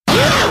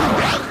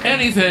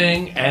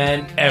anything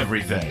and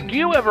everything. Do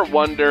you ever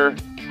wonder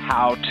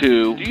how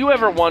to? Do you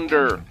ever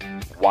wonder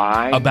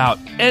why? About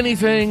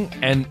anything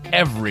and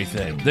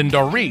everything. Then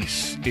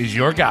Doris is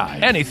your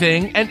guide.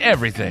 Anything and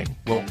everything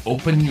will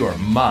open your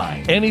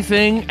mind.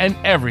 Anything and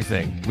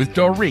everything with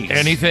Doris.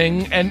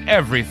 Anything and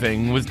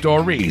everything with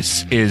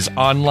Doris is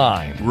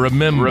online.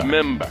 Remember.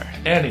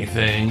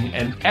 Anything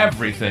and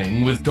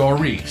everything with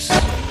Doris.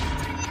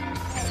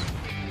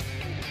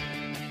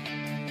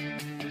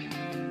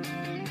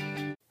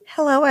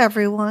 Hello,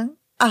 everyone.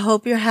 I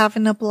hope you're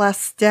having a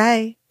blessed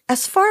day.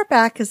 As far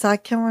back as I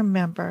can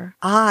remember,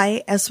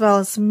 I, as well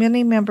as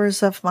many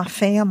members of my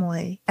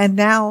family, and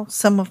now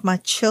some of my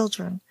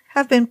children,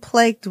 have been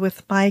plagued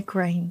with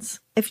migraines.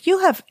 If you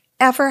have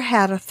ever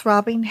had a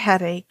throbbing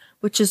headache,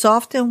 which is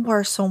often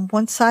worse on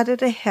one side of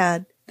the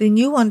head, then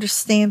you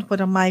understand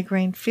what a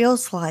migraine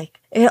feels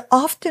like. It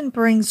often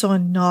brings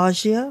on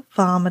nausea,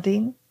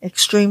 vomiting,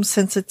 extreme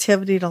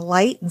sensitivity to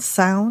light and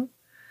sound.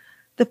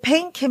 The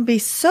pain can be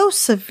so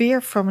severe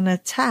from an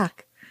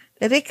attack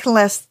that it can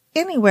last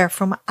anywhere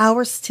from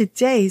hours to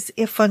days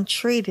if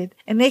untreated,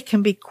 and it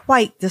can be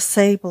quite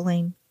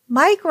disabling.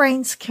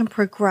 Migraines can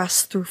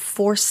progress through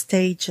 4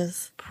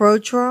 stages: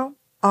 prodrome,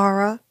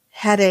 aura,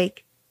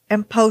 headache,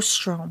 and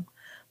postdrome,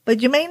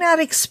 but you may not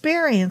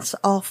experience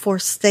all 4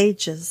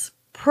 stages.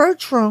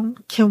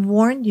 Prodrome can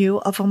warn you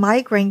of a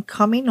migraine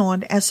coming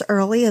on as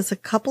early as a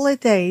couple of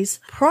days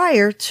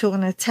prior to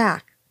an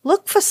attack.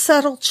 Look for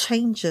subtle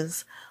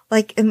changes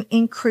like an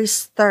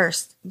increased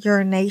thirst,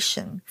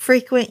 urination,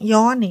 frequent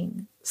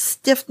yawning,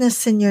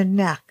 stiffness in your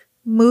neck,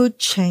 mood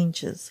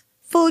changes,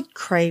 food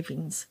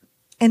cravings,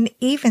 and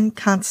even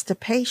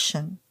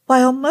constipation.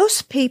 While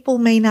most people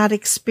may not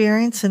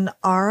experience an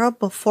aura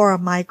before a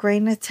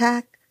migraine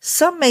attack,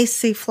 some may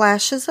see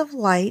flashes of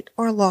light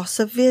or loss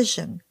of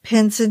vision,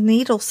 pins and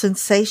needle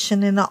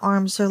sensation in the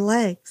arms or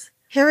legs,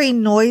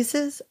 hearing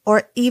noises,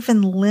 or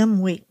even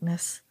limb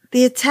weakness.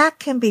 The attack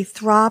can be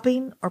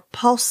throbbing or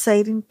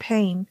pulsating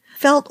pain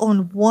felt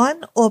on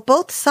one or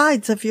both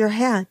sides of your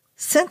head.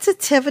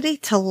 Sensitivity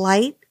to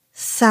light,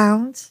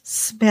 sounds,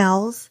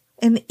 smells,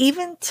 and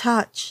even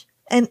touch,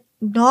 and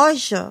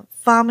nausea,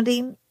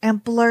 vomiting,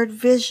 and blurred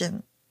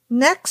vision.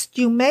 Next,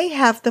 you may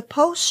have the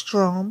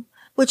postdrome,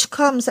 which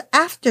comes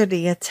after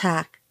the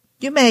attack.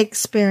 You may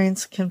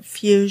experience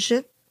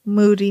confusion,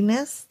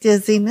 moodiness,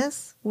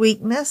 dizziness,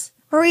 weakness,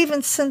 or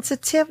even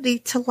sensitivity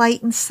to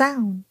light and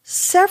sound.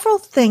 Several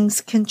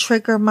things can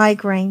trigger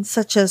migraines,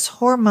 such as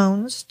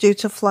hormones due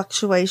to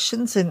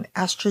fluctuations in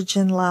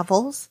estrogen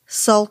levels,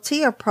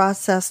 salty or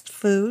processed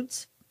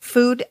foods,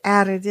 food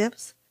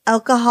additives,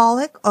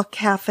 alcoholic or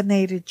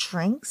caffeinated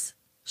drinks,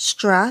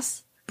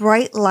 stress,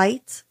 bright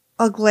lights,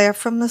 or glare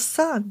from the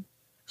sun,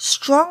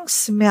 strong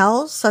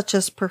smells such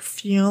as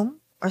perfume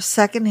or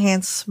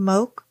secondhand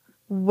smoke,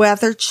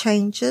 weather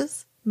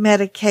changes,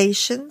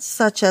 medications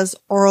such as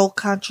oral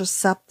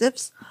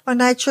contraceptives or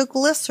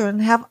nitroglycerin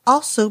have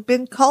also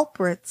been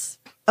culprits.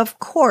 Of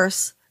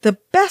course, the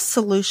best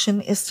solution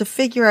is to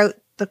figure out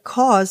the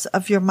cause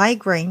of your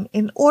migraine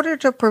in order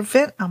to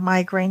prevent a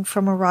migraine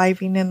from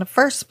arriving in the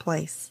first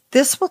place.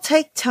 This will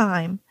take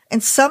time,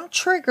 and some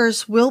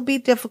triggers will be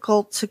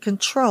difficult to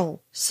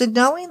control. So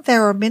knowing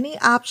there are many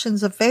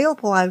options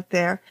available out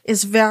there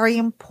is very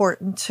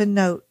important to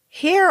note.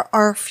 Here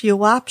are a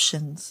few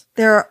options.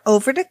 There are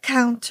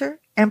over-the-counter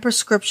and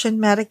prescription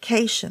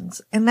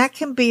medications, and that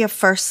can be a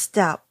first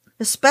step,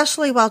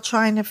 especially while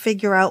trying to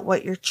figure out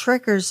what your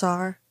triggers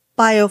are.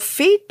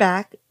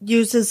 Biofeedback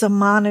uses a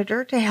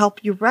monitor to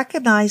help you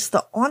recognize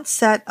the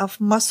onset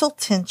of muscle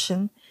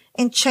tension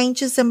and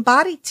changes in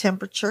body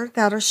temperature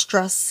that are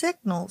stress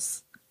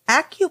signals.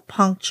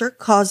 Acupuncture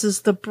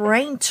causes the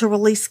brain to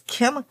release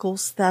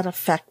chemicals that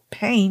affect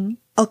pain.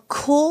 A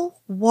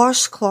cool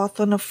washcloth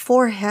on the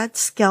forehead,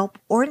 scalp,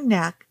 or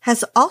neck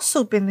has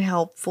also been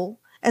helpful,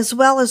 as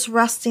well as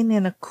resting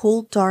in a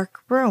cool, dark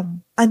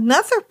room.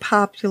 Another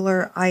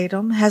popular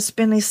item has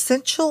been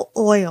essential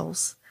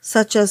oils,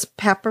 such as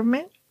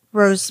peppermint,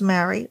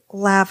 rosemary,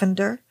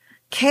 lavender,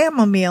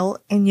 chamomile,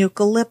 and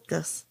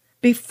eucalyptus.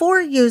 Before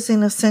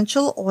using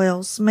essential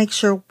oils, make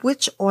sure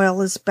which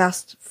oil is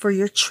best for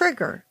your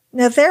trigger.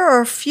 Now, there are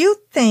a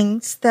few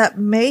things that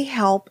may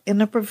help in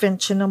the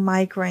prevention of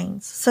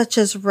migraines, such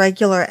as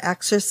regular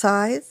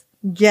exercise,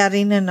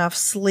 getting enough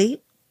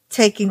sleep,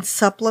 taking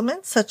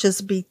supplements such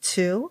as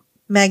B2,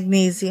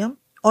 magnesium,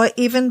 or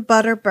even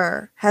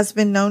butterbur has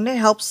been known to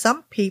help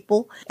some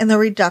people in the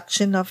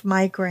reduction of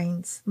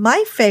migraines.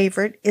 My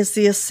favorite is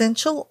the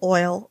essential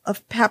oil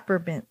of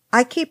peppermint.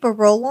 I keep a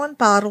roll-on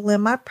bottle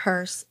in my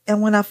purse,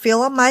 and when I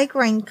feel a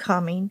migraine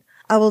coming,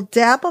 I will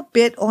dab a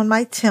bit on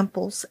my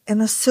temples,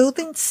 and a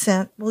soothing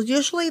scent will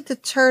usually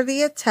deter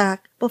the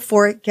attack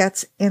before it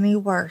gets any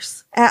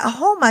worse. At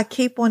home, I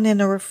keep one in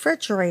the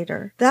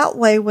refrigerator. That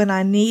way, when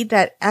I need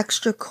that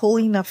extra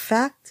cooling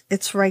effect,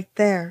 it's right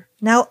there.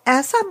 Now,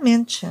 as I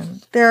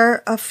mentioned, there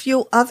are a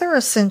few other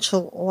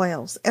essential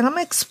oils, and I'm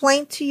going to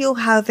explain to you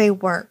how they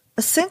work.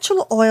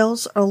 Essential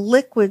oils are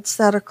liquids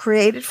that are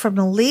created from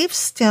the leaves,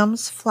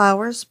 stems,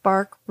 flowers,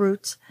 bark,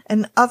 roots,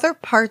 and other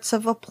parts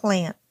of a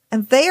plant,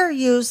 and they are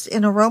used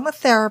in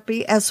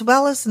aromatherapy as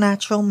well as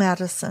natural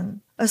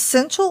medicine.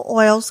 Essential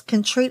oils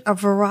can treat a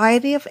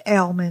variety of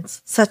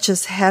ailments, such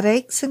as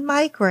headaches and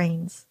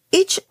migraines.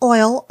 Each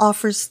oil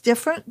offers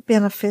different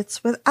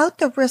benefits without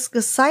the risk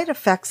of side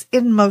effects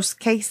in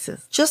most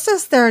cases. Just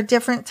as there are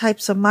different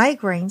types of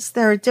migraines,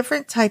 there are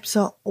different types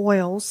of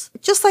oils,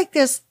 just like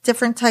there's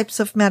different types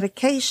of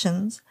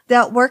medications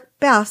that work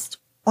best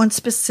on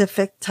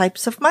specific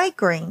types of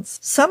migraines.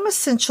 Some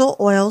essential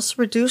oils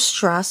reduce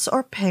stress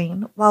or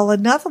pain, while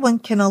another one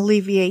can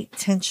alleviate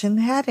tension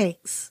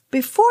headaches.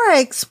 Before I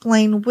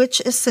explain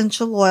which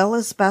essential oil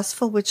is best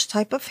for which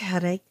type of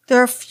headache, there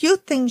are a few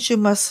things you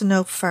must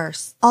know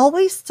first.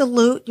 Always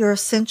dilute your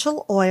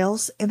essential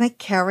oils in a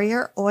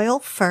carrier oil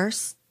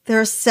first.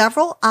 There are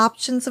several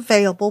options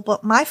available,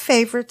 but my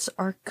favorites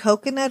are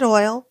coconut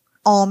oil,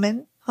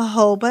 almond,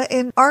 jojoba,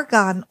 and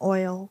argan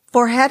oil.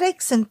 For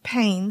headaches and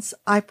pains,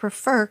 I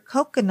prefer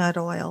coconut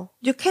oil.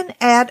 You can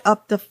add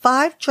up to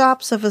 5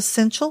 drops of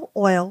essential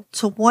oil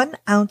to 1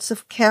 ounce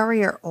of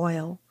carrier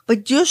oil,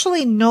 but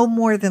usually no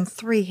more than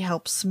 3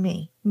 helps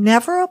me.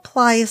 Never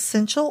apply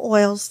essential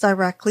oils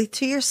directly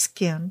to your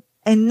skin,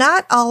 and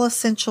not all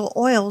essential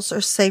oils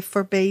are safe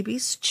for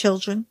babies,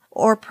 children,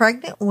 or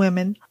pregnant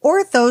women,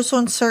 or those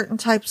on certain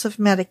types of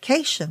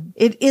medication.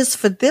 It is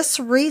for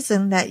this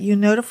reason that you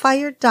notify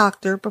your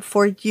doctor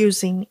before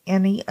using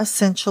any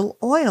essential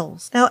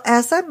oils. Now,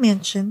 as I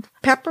mentioned,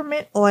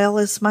 peppermint oil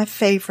is my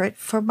favorite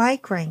for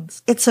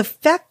migraines. It's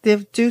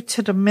effective due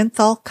to the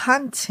menthol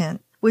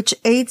content, which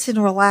aids in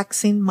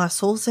relaxing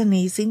muscles and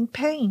easing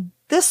pain.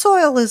 This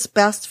oil is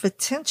best for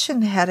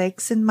tension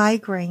headaches and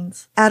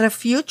migraines. Add a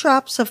few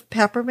drops of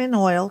peppermint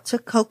oil to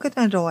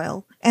coconut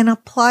oil and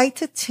apply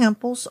to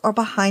temples or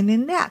behind the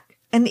neck.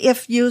 And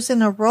if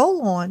using a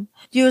roll-on,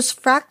 use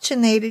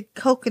fractionated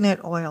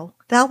coconut oil.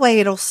 That way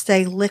it'll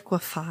stay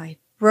liquefied.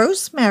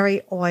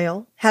 Rosemary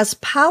oil has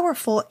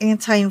powerful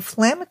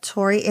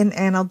anti-inflammatory and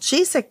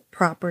analgesic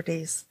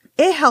properties.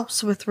 It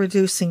helps with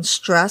reducing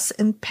stress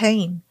and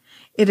pain.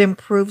 It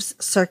improves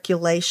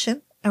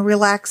circulation and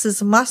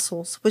relaxes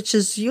muscles, which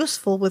is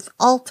useful with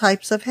all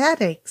types of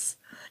headaches.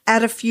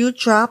 Add a few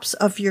drops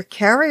of your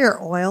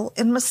carrier oil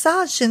and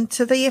massage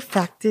into the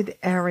affected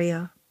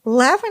area.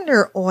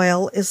 Lavender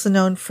oil is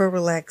known for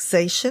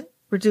relaxation,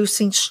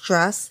 reducing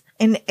stress,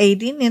 and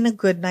aiding in a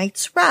good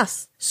night's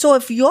rest. So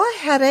if your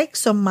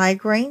headaches or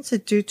migraines are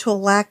due to a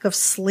lack of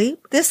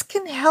sleep, this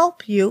can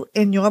help you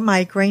in your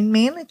migraine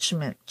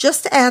management.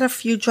 Just add a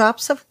few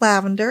drops of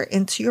lavender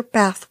into your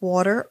bath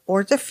water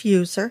or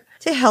diffuser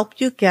to help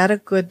you get a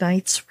good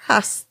night's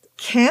rest.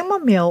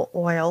 Chamomile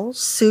oil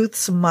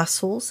soothes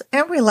muscles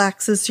and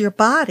relaxes your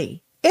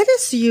body. It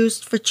is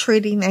used for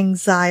treating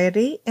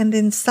anxiety and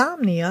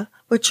insomnia,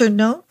 which are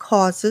known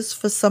causes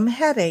for some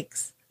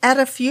headaches. Add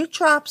a few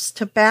drops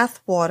to bath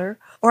water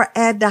or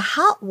add to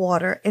hot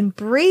water and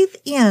breathe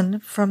in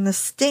from the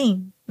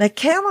steam. Now,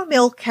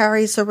 chamomile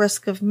carries a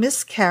risk of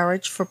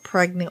miscarriage for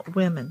pregnant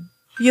women.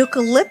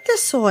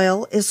 Eucalyptus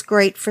oil is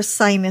great for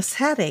sinus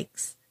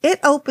headaches.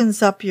 It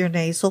opens up your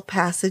nasal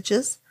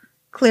passages,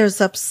 clears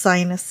up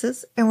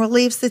sinuses, and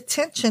relieves the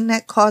tension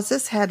that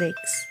causes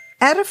headaches.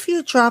 Add a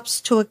few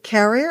drops to a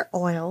carrier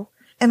oil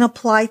and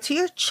apply to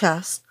your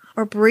chest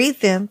or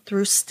breathe in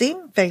through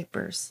steam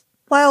vapors.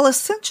 While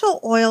essential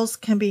oils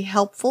can be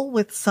helpful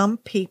with some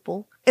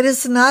people, it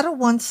is not a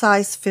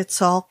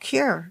one-size-fits-all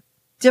cure.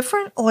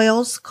 Different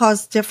oils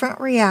cause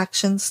different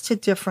reactions to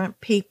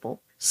different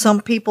people. Some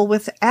people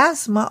with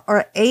asthma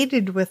are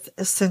aided with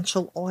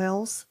essential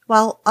oils,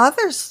 while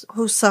others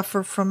who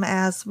suffer from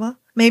asthma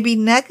may be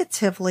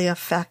negatively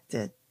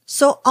affected.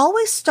 So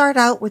always start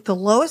out with the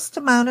lowest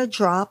amount of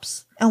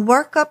drops and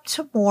work up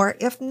to more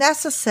if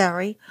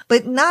necessary,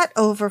 but not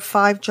over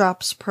 5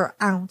 drops per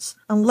ounce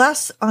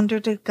unless under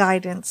the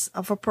guidance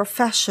of a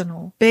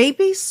professional.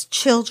 Babies,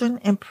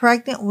 children, and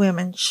pregnant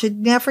women should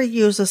never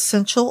use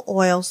essential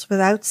oils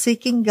without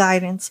seeking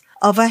guidance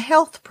of a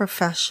health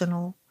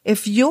professional.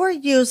 If you are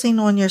using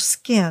on your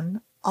skin,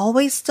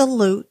 always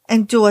dilute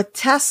and do a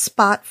test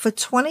spot for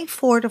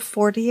 24 to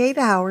 48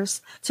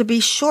 hours to be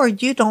sure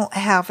you don't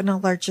have an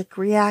allergic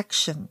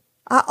reaction.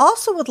 I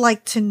also would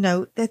like to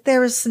note that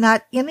there is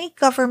not any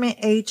government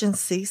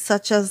agency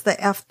such as the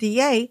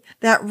FDA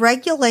that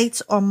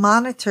regulates or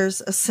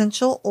monitors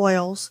essential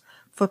oils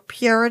for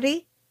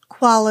purity,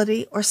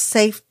 quality, or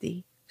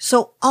safety.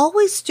 So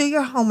always do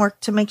your homework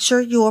to make sure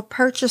you are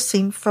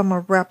purchasing from a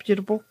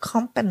reputable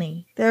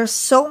company. There are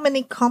so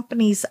many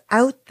companies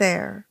out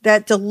there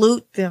that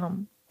dilute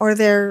them or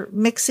they're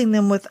mixing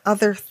them with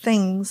other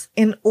things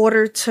in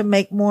order to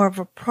make more of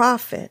a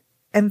profit.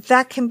 And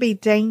that can be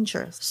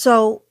dangerous.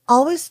 So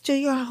always do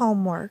your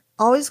homework.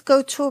 Always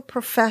go to a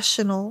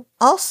professional.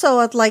 Also,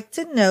 I'd like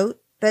to note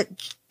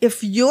that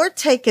If you're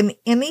taking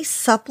any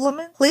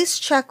supplement, please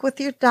check with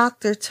your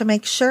doctor to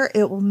make sure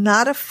it will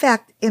not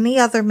affect any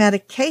other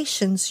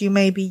medications you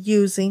may be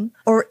using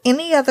or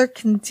any other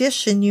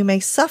condition you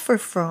may suffer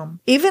from.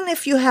 Even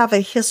if you have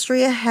a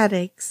history of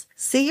headaches,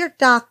 see your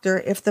doctor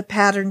if the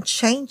pattern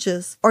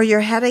changes or your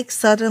headaches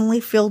suddenly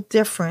feel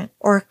different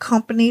or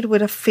accompanied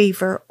with a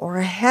fever or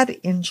a head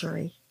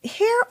injury.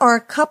 Here are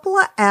a couple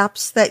of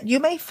apps that you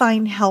may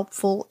find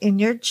helpful in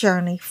your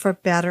journey for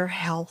better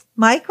health.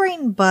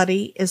 Migraine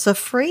Buddy is a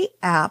free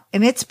app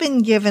and it's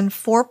been given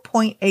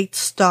 4.8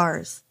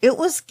 stars. It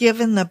was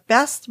given the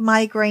best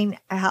migraine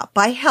app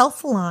by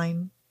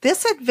Healthline.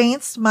 This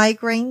advanced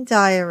migraine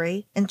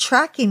diary and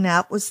tracking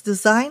app was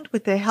designed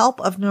with the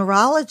help of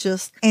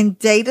neurologists and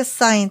data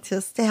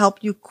scientists to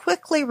help you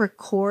quickly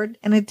record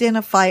and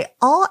identify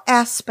all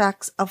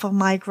aspects of a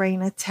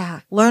migraine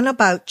attack. Learn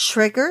about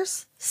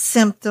triggers,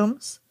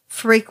 symptoms,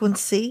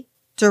 frequency,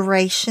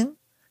 duration,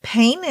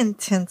 pain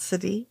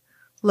intensity,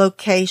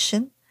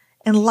 location,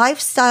 and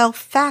lifestyle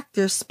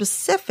factors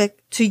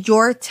specific to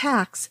your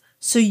attacks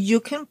so you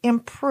can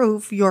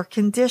improve your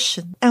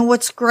condition. And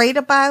what's great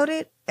about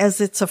it is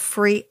it's a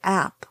free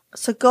app.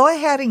 So go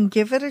ahead and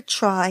give it a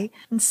try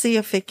and see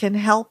if it can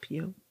help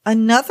you.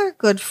 Another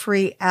good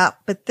free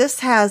app, but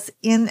this has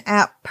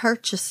in-app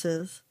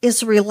purchases,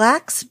 is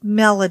Relax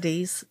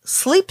Melodies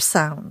Sleep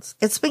Sounds.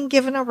 It's been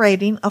given a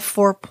rating of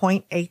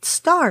 4.8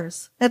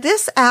 stars. Now,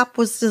 this app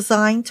was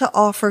designed to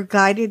offer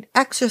guided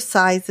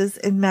exercises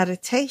and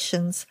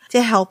meditations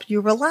to help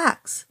you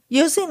relax.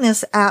 Using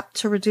this app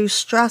to reduce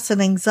stress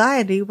and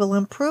anxiety will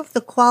improve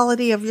the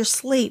quality of your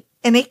sleep,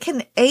 and it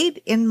can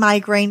aid in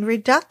migraine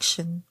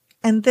reduction.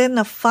 And then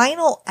the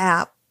final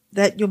app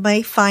that you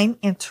may find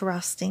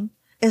interesting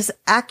is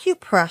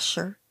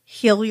Acupressure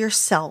Heal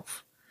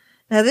Yourself.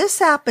 Now, this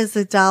app is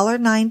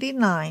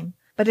 $1.99,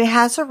 but it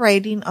has a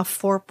rating of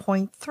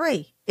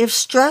 4.3. If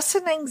stress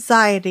and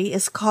anxiety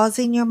is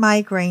causing your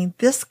migraine,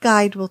 this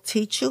guide will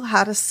teach you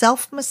how to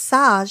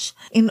self-massage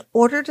in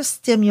order to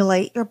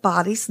stimulate your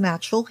body's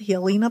natural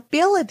healing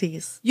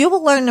abilities. You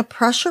will learn the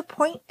pressure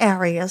point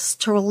areas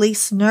to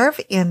release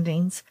nerve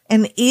endings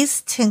and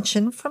ease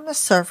tension from the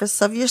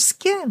surface of your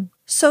skin.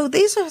 So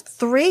these are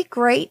 3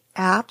 great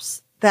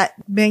apps that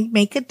may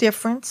make a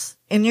difference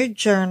in your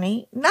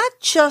journey, not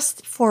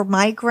just for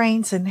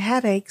migraines and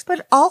headaches,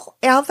 but all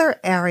other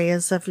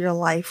areas of your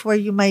life where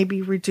you may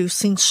be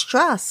reducing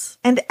stress.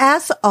 And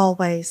as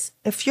always,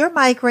 if your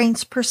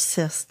migraines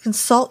persist,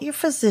 consult your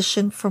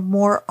physician for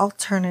more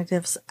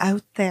alternatives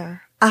out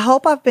there. I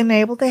hope I've been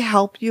able to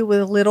help you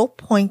with little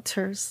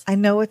pointers. I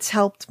know it's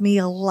helped me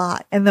a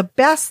lot. And the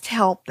best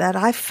help that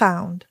I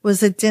found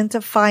was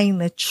identifying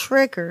the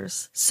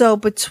triggers. So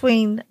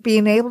between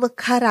being able to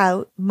cut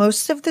out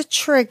most of the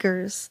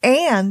triggers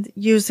and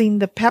using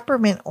the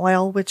peppermint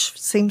oil, which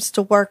seems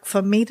to work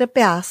for me the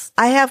best,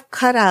 I have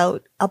cut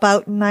out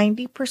about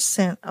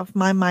 90% of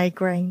my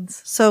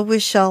migraines. So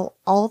wish you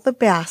all the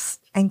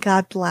best and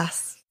God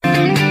bless.